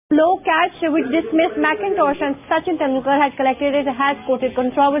Low catch which dismissed McIntosh and Sachin Tendulkar had collected it has quoted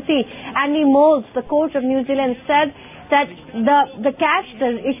controversy. Andy Moles, the coach of New Zealand, said that the catch,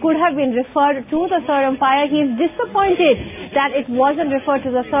 it could have been referred to the third umpire. He is disappointed that it wasn't referred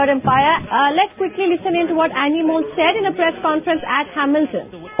to the third umpire. Let's quickly listen in to what Andy Moles said in a press conference at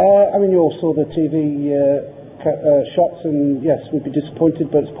Hamilton. You all saw the TV shots, and yes, we'd be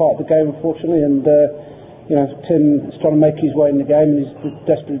disappointed, but it's part of the game, unfortunately. And Tim is trying to make his way in the game, and he's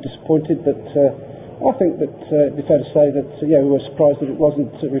desperately disappointed. But I think that it'd be fair to say that we were surprised that it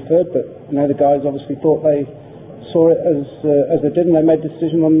wasn't referred. But the guys obviously thought they saw it as they did, and they made a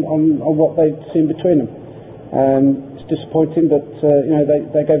decision on what they'd seen between them. It's disappointing, but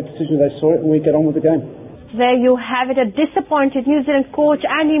they gave a decision, they saw it, and we get on with the game. There you have it, a disappointed New Zealand coach,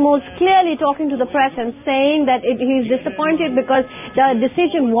 Andy Moles, clearly talking to the press and saying that he's disappointed because the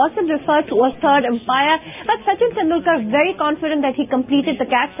decision wasn't referred to a third umpire. But Sachin Tendulkar very confident that he completed the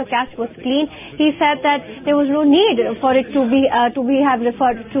catch was clean. He said that there was no need for it to be have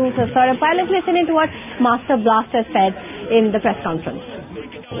referred to the third umpire. Let's listen to what Master Blaster said in the press conference.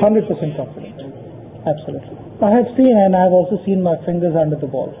 100% confident, absolutely. I have seen, and I have also seen my fingers under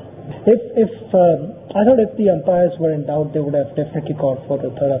the ball. I thought if the umpires were in doubt, they would have definitely called for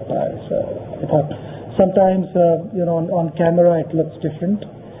the third umpire. So I thought sometimes, on camera it looks different,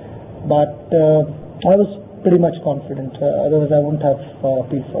 but I was pretty much confident. Otherwise, I wouldn't have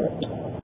appealed for it.